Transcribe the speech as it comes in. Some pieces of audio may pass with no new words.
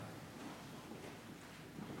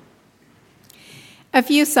A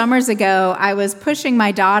few summers ago, I was pushing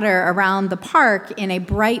my daughter around the park in a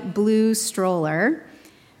bright blue stroller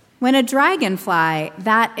when a dragonfly,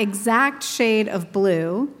 that exact shade of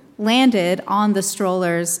blue, landed on the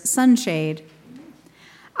stroller's sunshade.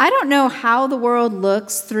 I don't know how the world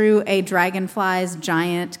looks through a dragonfly's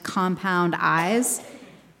giant compound eyes,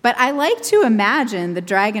 but I like to imagine the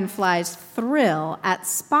dragonfly's thrill at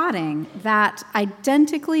spotting that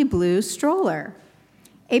identically blue stroller.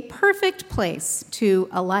 A perfect place to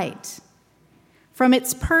alight. From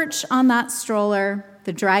its perch on that stroller,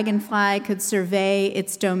 the dragonfly could survey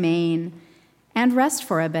its domain and rest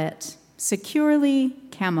for a bit, securely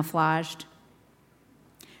camouflaged.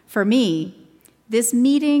 For me, this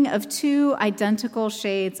meeting of two identical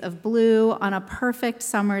shades of blue on a perfect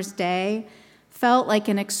summer's day felt like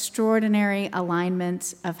an extraordinary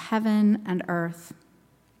alignment of heaven and earth.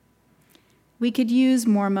 We could use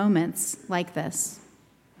more moments like this.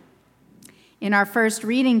 In our first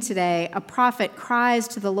reading today, a prophet cries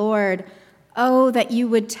to the Lord, "Oh, that you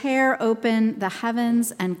would tear open the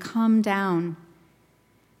heavens and come down."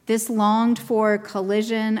 This longed-for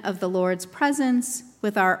collision of the Lord's presence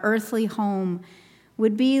with our earthly home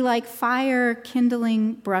would be like fire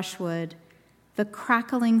kindling brushwood, the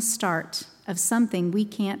crackling start of something we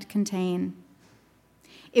can't contain.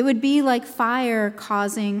 It would be like fire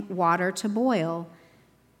causing water to boil,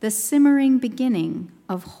 the simmering beginning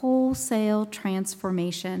of wholesale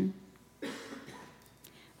transformation.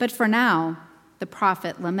 But for now, the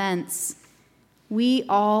prophet laments, we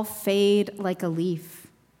all fade like a leaf.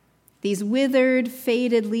 These withered,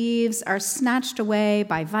 faded leaves are snatched away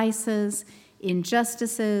by vices,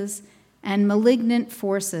 injustices, and malignant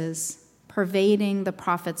forces pervading the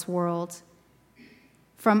prophet's world.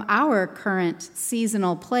 From our current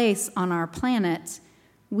seasonal place on our planet,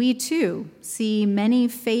 we too see many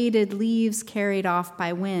faded leaves carried off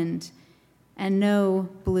by wind and no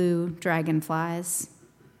blue dragonflies.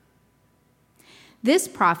 This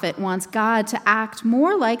prophet wants God to act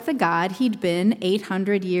more like the God he'd been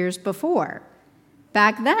 800 years before.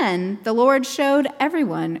 Back then, the Lord showed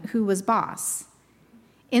everyone who was boss.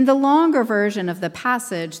 In the longer version of the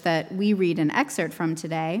passage that we read an excerpt from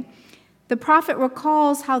today, the prophet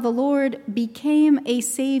recalls how the Lord became a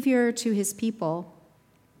savior to his people.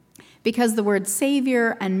 Because the word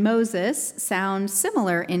Savior and Moses sound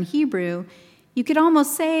similar in Hebrew, you could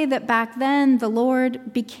almost say that back then the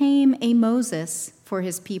Lord became a Moses for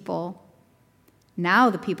his people. Now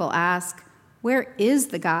the people ask, where is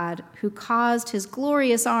the God who caused his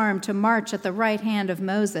glorious arm to march at the right hand of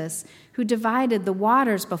Moses, who divided the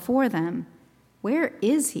waters before them? Where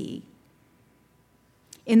is he?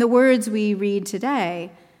 In the words we read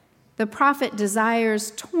today, the prophet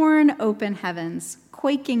desires torn open heavens,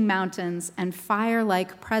 quaking mountains, and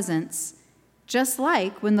fire-like presence, just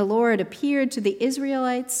like when the Lord appeared to the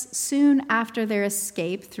Israelites soon after their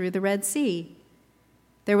escape through the Red Sea.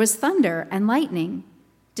 There was thunder and lightning,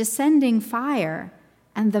 descending fire,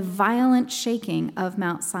 and the violent shaking of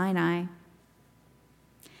Mount Sinai.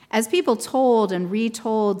 As people told and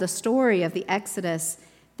retold the story of the Exodus,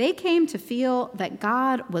 they came to feel that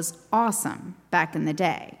God was awesome back in the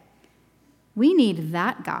day. We need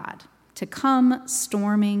that God to come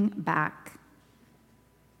storming back.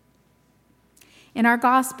 In our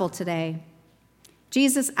gospel today,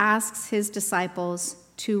 Jesus asks his disciples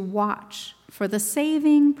to watch for the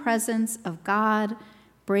saving presence of God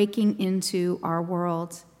breaking into our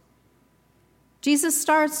world. Jesus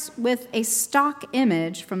starts with a stock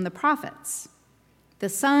image from the prophets. The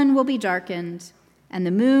sun will be darkened, and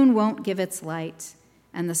the moon won't give its light,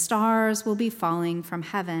 and the stars will be falling from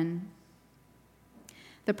heaven.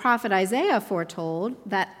 The prophet Isaiah foretold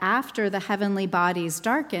that after the heavenly bodies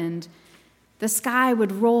darkened, the sky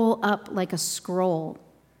would roll up like a scroll,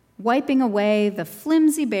 wiping away the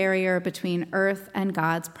flimsy barrier between earth and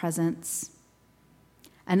God's presence.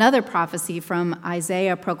 Another prophecy from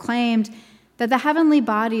Isaiah proclaimed that the heavenly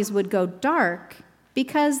bodies would go dark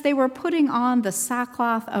because they were putting on the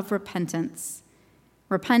sackcloth of repentance.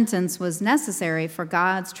 Repentance was necessary for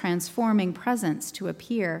God's transforming presence to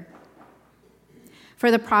appear. For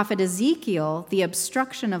the prophet Ezekiel, the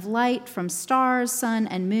obstruction of light from stars, sun,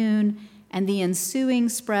 and moon, and the ensuing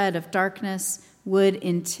spread of darkness would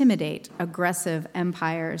intimidate aggressive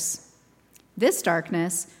empires. This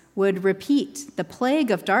darkness would repeat the plague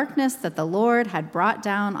of darkness that the Lord had brought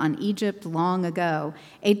down on Egypt long ago,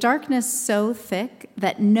 a darkness so thick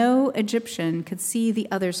that no Egyptian could see the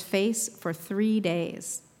other's face for 3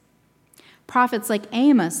 days. Prophets like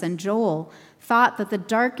Amos and Joel thought that the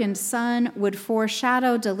darkened sun would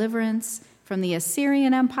foreshadow deliverance from the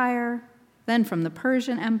Assyrian Empire, then from the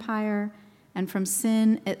Persian Empire, and from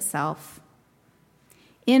sin itself.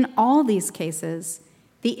 In all these cases,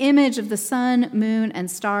 the image of the sun, moon, and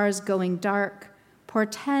stars going dark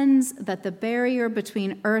portends that the barrier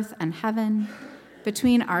between earth and heaven,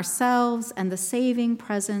 between ourselves and the saving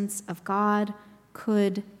presence of God,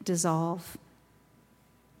 could dissolve.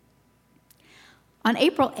 On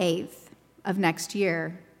April 8th of next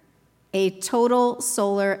year, a total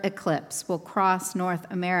solar eclipse will cross North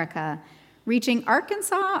America, reaching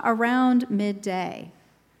Arkansas around midday.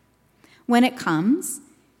 When it comes,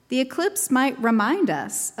 the eclipse might remind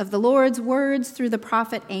us of the Lord's words through the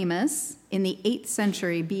prophet Amos in the 8th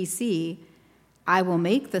century BC, "I will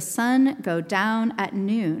make the sun go down at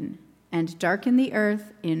noon and darken the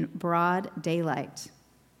earth in broad daylight."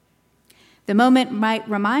 The moment might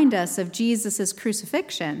remind us of Jesus'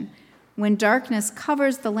 crucifixion, when darkness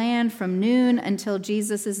covers the land from noon until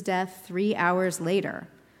Jesus' death 3 hours later.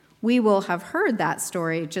 We will have heard that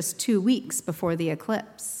story just 2 weeks before the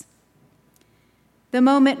eclipse. The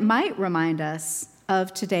moment might remind us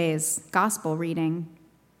of today's gospel reading.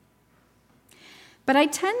 But I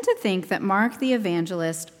tend to think that Mark the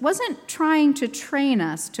evangelist wasn't trying to train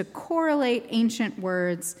us to correlate ancient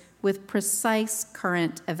words with precise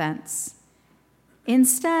current events.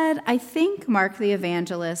 Instead, I think Mark the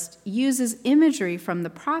evangelist uses imagery from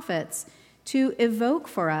the prophets to evoke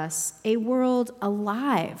for us a world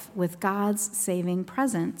alive with God's saving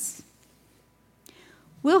presence.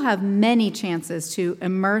 We'll have many chances to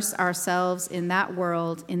immerse ourselves in that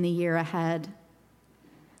world in the year ahead.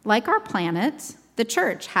 Like our planet, the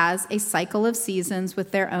church has a cycle of seasons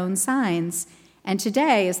with their own signs, and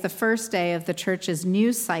today is the first day of the church's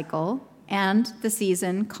new cycle and the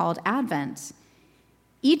season called Advent.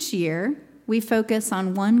 Each year, we focus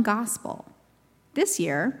on one gospel. This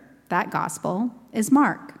year, that gospel is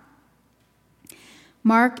Mark.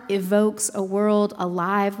 Mark evokes a world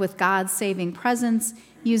alive with God's saving presence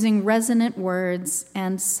using resonant words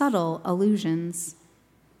and subtle allusions.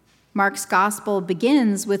 Mark's gospel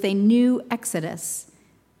begins with a new exodus,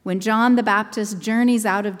 when John the Baptist journeys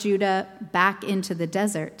out of Judah back into the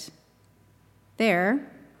desert. There,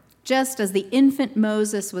 just as the infant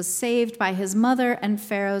Moses was saved by his mother and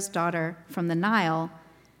Pharaoh's daughter from the Nile,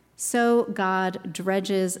 so God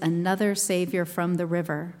dredges another Savior from the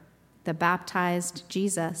river, the baptized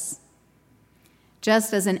Jesus.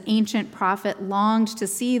 Just as an ancient prophet longed to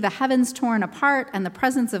see the heavens torn apart and the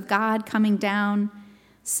presence of God coming down,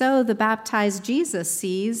 so the baptized Jesus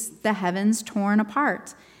sees the heavens torn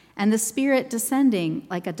apart and the Spirit descending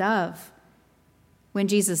like a dove. When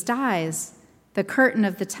Jesus dies, the curtain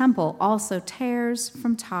of the temple also tears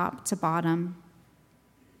from top to bottom.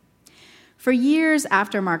 For years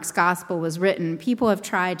after Mark's gospel was written, people have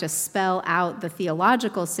tried to spell out the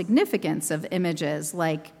theological significance of images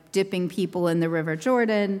like dipping people in the River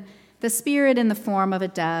Jordan, the Spirit in the form of a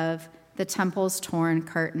dove, the temple's torn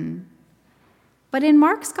curtain. But in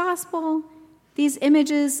Mark's gospel, these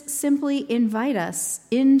images simply invite us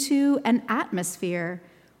into an atmosphere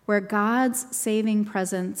where God's saving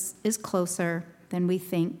presence is closer than we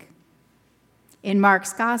think. In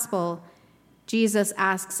Mark's gospel, Jesus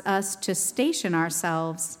asks us to station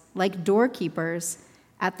ourselves like doorkeepers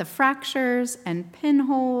at the fractures and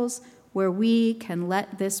pinholes where we can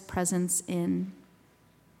let this presence in.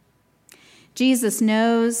 Jesus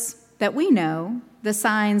knows that we know the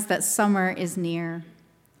signs that summer is near,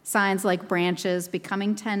 signs like branches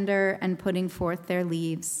becoming tender and putting forth their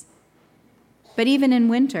leaves. But even in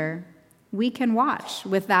winter, we can watch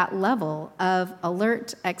with that level of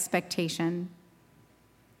alert expectation.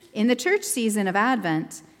 In the church season of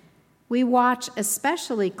Advent, we watch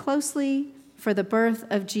especially closely for the birth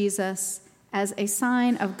of Jesus as a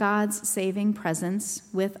sign of God's saving presence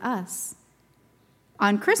with us.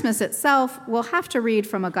 On Christmas itself, we'll have to read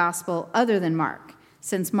from a gospel other than Mark,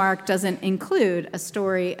 since Mark doesn't include a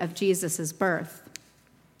story of Jesus' birth.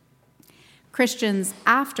 Christians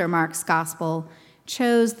after Mark's gospel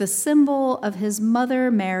chose the symbol of his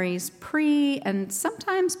mother Mary's pre- and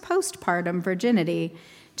sometimes postpartum virginity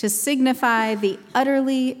to signify the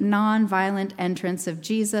utterly nonviolent entrance of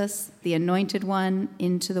Jesus, the Anointed One,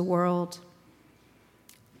 into the world.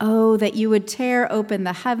 Oh, that you would tear open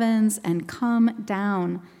the heavens and come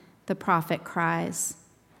down, the prophet cries.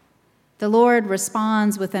 The Lord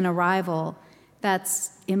responds with an arrival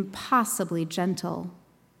that's impossibly gentle,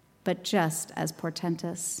 but just as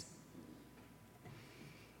portentous.